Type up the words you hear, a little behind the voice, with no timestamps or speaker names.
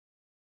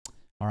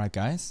Alright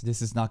guys,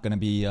 this is not gonna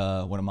be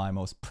one of my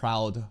most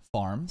proud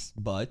farms,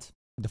 but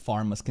the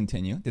farm must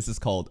continue. This is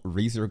called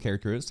ReZero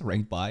characters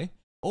ranked by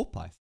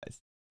OPI size.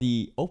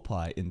 The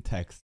OPI in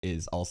text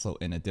is also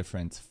in a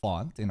different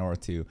font in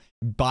order to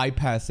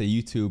bypass a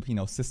YouTube,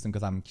 system,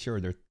 because I'm sure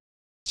they're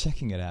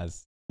checking it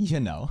as,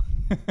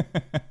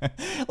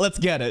 Let's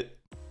get it.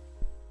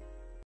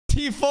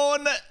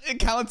 𝓞𝓟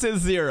counts as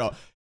 0.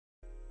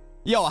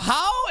 Yo,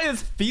 how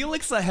is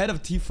Felix ahead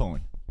of 𝓞𝓟?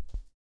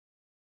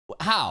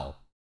 How?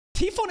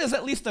 𝓞𝓟 is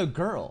at least a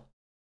girl.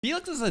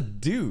 Felix is a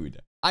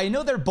dude. I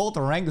know they're both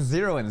ranked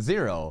 0 and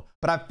 0,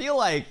 but I feel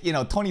like,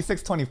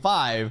 26,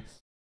 25,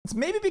 it's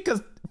maybe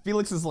because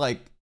Felix is like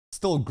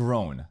still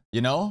grown,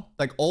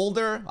 Like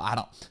older,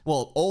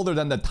 older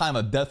than the time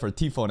of death for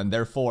𝓞𝓟 and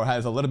therefore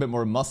has a little bit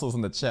more muscles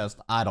in the chest.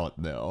 I don't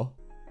know.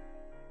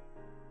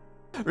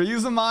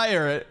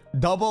 Ryuzumayer,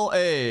 double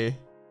A.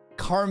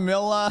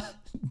 Carmilla,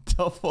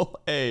 double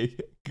A.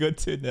 Good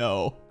to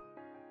know.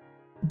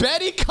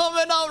 Betty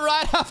coming up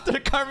right after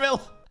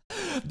Carmilla.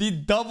 The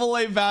double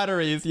A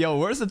batteries. Yo,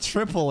 where's the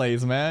triple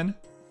A's, man?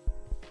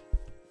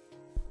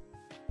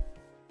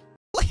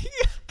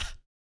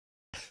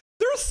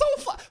 They're so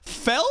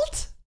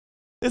Felt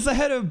is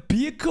ahead of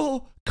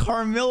Biko,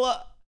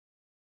 Carmilla.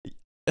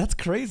 That's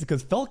crazy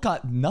because Felt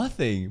got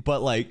nothing.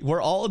 But like,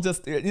 we're all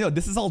just,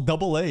 this is all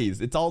double A's.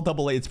 It's all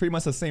double A. It's pretty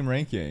much the same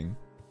ranking.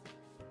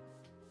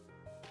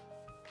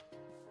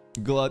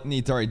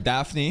 Gluttony, sorry,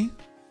 Daphne.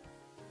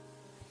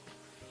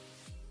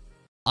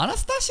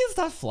 Anastasia's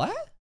that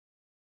flat?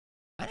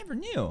 I never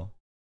knew.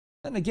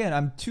 Then again,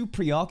 I'm too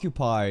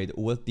preoccupied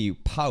with the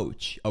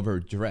pouch of her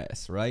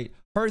dress, right?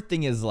 Her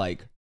thing is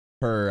like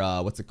her,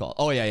 what's it called?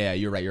 Oh, yeah,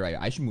 you're right.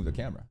 I should move the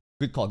camera.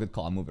 Good call.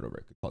 I'll move it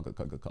over.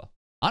 Good call.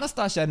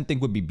 Anastasia, I didn't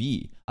think would be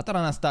B. I thought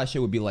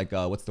Anastasia would be like,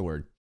 what's the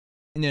word?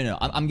 No.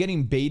 I'm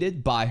getting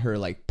baited by her,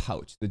 like,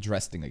 pouch, the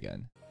dress thing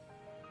again.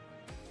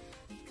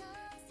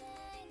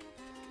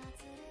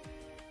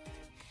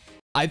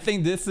 I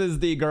think this is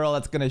the girl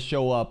that's gonna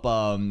show up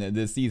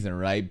this season,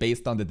 right?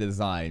 Based on the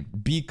design.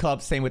 B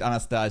cup, same with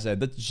Anastasia.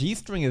 The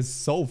G-string is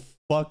so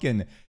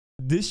fucking...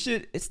 This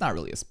shit, it's not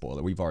really a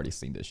spoiler. We've already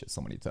seen this shit so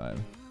many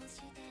times.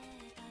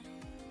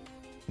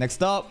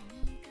 Next up,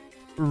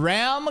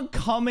 Ram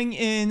coming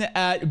in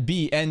at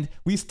B. And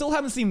we still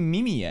haven't seen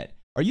Mimi yet.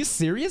 Are you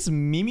serious?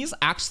 Mimi's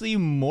actually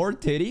more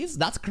titties?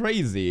 That's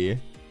crazy.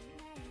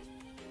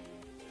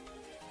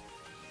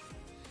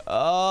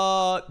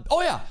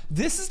 Oh yeah,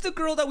 this is the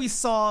girl that we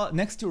saw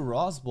next to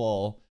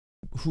Roswell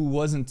who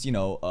wasn't,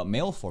 a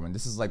male form. And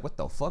this is like, what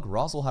the fuck?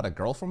 Roswell had a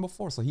girlfriend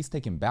before, so he's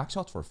taking back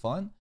shots for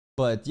fun?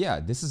 But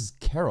yeah, this is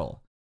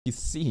Carol. He's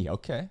C,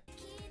 okay.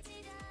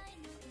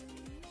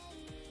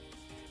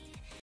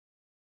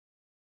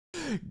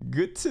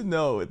 Good to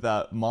know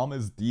that mom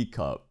is D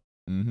cup.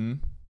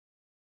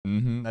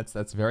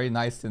 That's very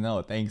nice to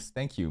know.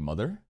 Thank you,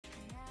 mother.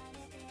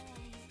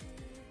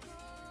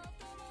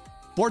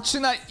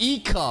 Fortuna E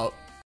cup.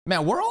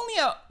 Man, we're only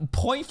at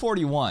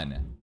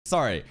 0.41.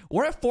 Sorry,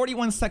 we're at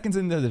 41 seconds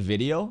into the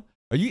video.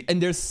 And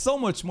there's so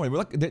much more.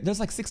 There's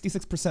like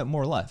 66%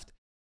 more left.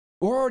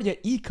 We're already at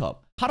E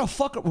cup. How the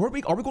fuck are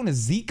we going to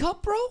Z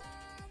cup, bro?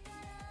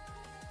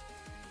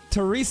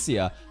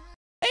 Teresia.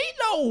 Ain't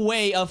no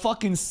way a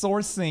fucking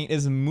Sword Saint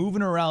is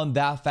moving around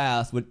that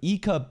fast with E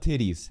cup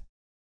titties.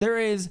 There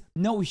is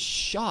no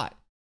shot.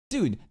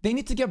 Dude, they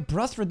need to get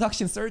breast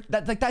reduction surgery.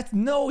 That's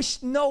no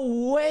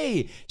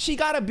way. She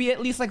gotta be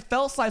at least like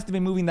Felt size to be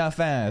moving that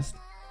fast.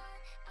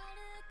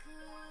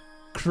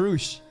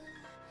 Krush.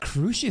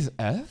 Krush is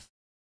F?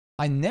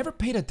 I never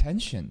paid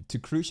attention to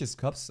Krush's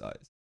cup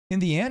size.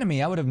 In the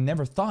anime, I would have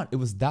never thought it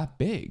was that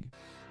big.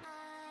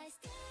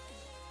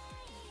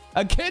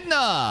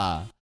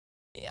 Echidna!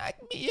 Yeah,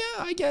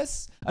 I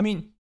guess. I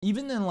mean,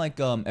 even in like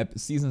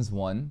seasons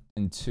 1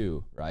 and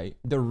 2, right?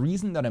 The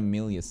reason that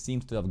Amelia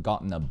seems to have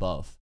gotten a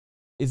buff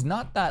is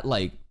not that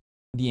like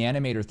the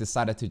animators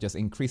decided to just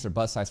increase her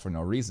butt size for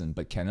no reason,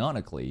 but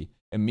canonically,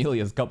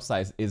 Amelia's cup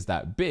size is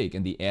that big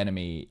and the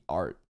anime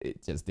art,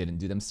 it just didn't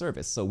do them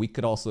service. So we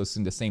could also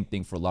assume the same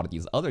thing for a lot of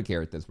these other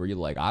characters where you're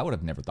like, I would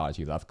have never thought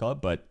she's F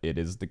cup, but it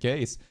is the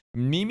case.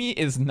 Mimi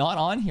is not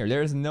on here.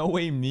 There is no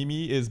way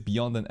Mimi is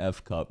beyond an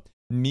F cup.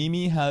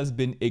 Mimi has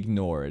been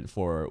ignored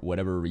for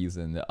whatever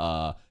reason.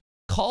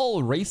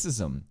 Call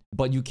racism,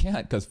 but you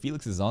can't because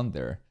Felix is on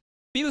there.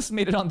 Felix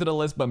made it onto the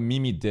list, but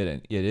Mimi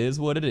didn't. It is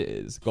what it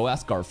is. Go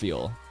ask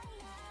Garfield.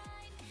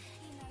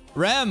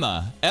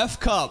 Rama, F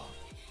cup.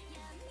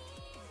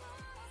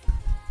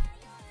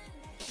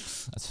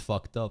 That's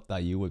fucked up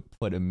that you would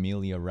put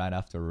Amelia right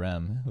after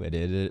Rem.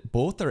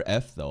 Both are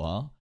F though,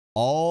 huh?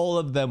 All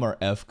of them are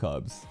F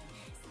cups.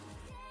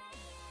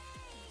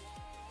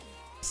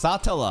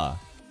 Satala.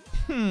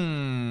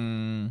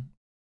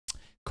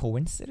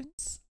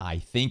 Coincidence? I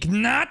think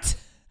not.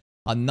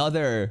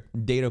 Another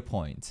data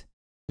point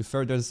to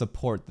further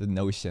support the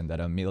notion that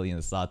Amelia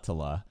and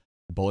Satala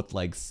both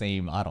like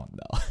same, I don't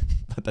know.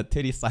 But the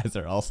titty size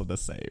are also the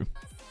same.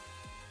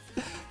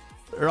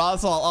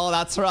 Roswell, oh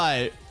that's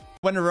right.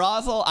 When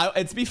Rosal,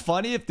 it'd be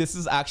funny if this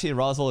is actually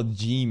Rosal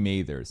G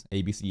Mathers.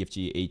 A, B, C, F,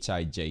 G, H,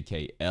 I, J,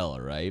 K, L,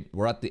 right?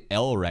 We're at the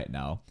L right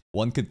now.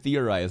 One could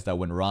theorize that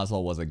when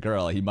Rosal was a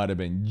girl, he might have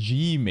been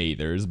G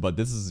Mathers, but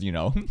this is, you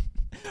know,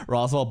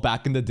 Rosal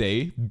back in the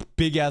day.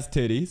 Big ass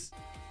titties.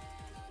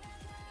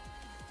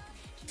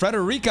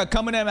 Frederica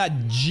coming in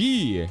at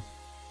G.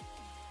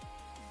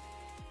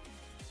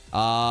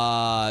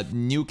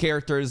 New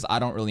characters, I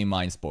don't really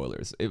mind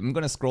spoilers. I'm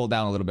gonna scroll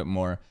down a little bit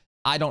more.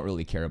 I don't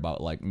really care about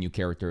like new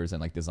characters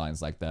and like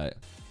designs like that.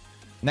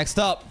 Next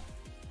up,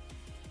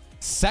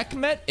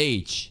 Sekhmet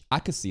H. I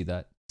could see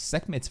that.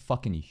 Sekhmet's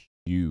fucking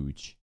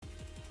huge.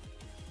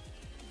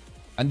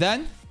 And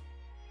then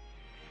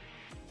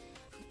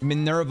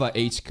Minerva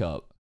H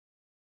Cup.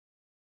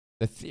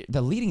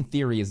 The leading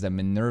theory is that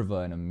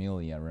Minerva and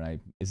Amelia, right?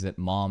 Is it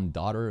mom,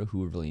 daughter?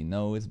 Who really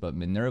knows? But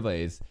Minerva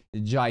is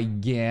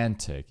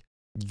gigantic.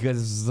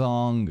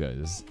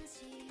 Gazongas.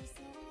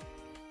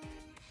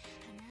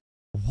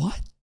 What?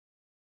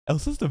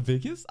 Elsa's the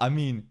biggest? I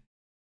mean,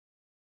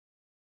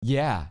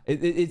 yeah.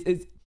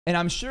 And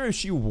I'm sure if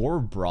she wore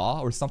a bra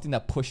or something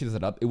that pushes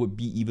it up, it would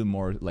be even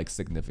more like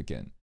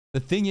significant. The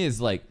thing is,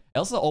 like,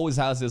 Elsa always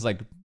has this like,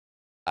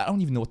 I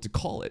don't even know what to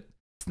call it.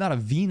 It's not a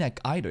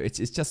V-neck either. It's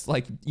just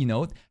like, you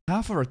know,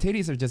 half of her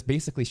titties are just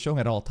basically showing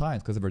at all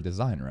times because of her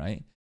design,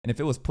 right? And if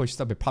it was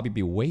pushed up, it'd probably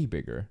be way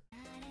bigger.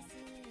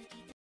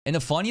 And the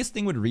funniest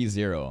thing with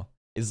ReZero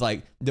is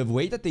like the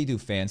way that they do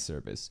fan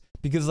service.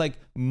 Because like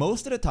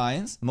most of the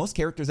times, most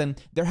characters,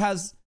 and there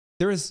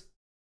is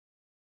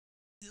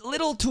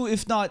little to,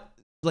 if not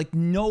like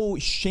no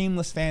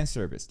shameless fan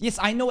service. Yes,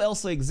 I know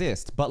Elsa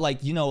exists, but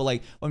like, you know,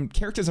 like when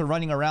characters are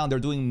running around, they're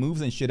doing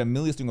moves and shit,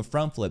 Amelia's doing a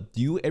front flip.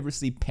 Do you ever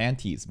see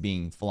panties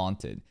being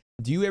flaunted?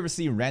 Do you ever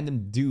see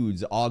random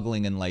dudes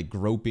ogling and like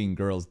groping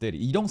girls' titty?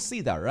 You don't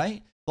see that,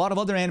 right? A lot of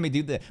other anime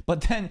do that.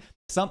 But then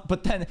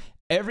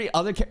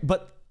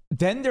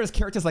then there's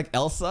characters like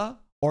Elsa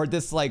or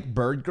this like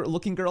bird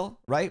looking girl,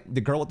 right? The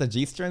girl with the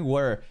G-string,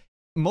 where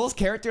most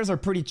characters are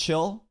pretty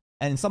chill.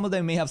 And some of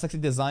them may have sexy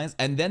designs,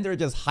 and then they're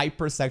just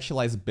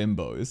hyper-sexualized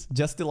bimbos,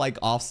 just to like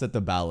offset the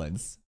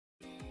balance.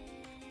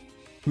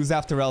 Who's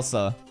after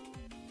Elsa?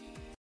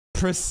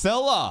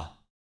 Priscilla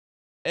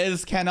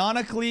is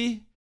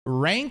canonically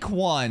rank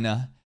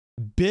 1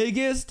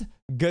 biggest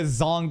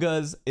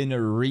gazongas in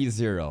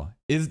ReZero.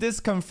 Is this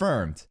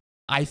confirmed?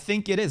 I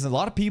think it is. A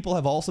lot of people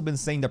have also been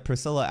saying that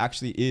Priscilla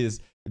actually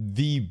is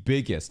the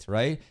biggest,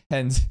 right?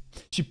 And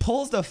she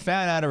pulls the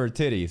fan out of her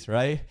titties,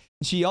 right?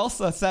 She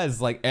also says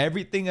like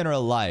everything in her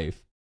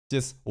life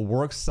just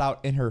works out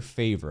in her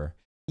favor.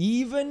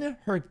 Even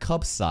her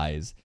cup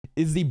size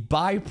is the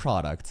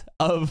byproduct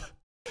of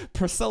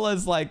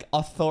Priscilla's like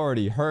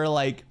authority. Her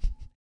like,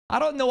 I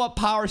don't know what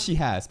power she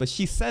has, but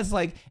she says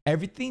like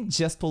everything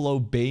just will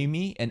obey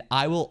me and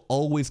I will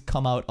always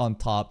come out on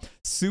top.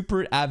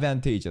 Super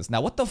advantageous.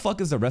 Now what the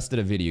fuck is the rest of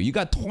the video? You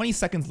got 20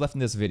 seconds left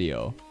in this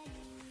video.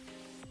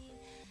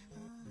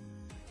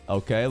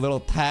 Okay, a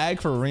little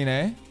tag for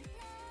Rinne.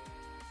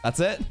 That's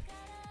it.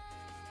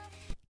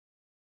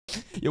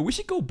 Yo, we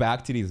should go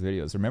back to these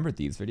videos. Remember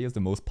these videos, the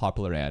most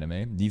popular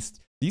anime?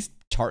 These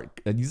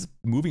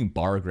moving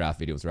bar graph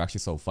videos are actually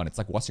so fun. It's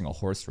like watching a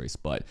horse race,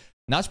 but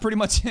that's pretty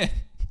much it.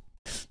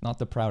 Not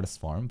the proudest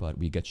farm, but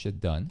we get shit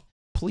done.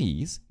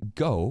 Please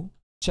go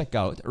check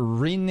out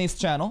Rinne's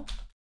channel.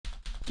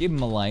 Give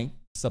him a like,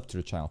 sub to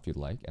the channel if you'd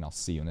like, and I'll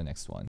see you in the next one.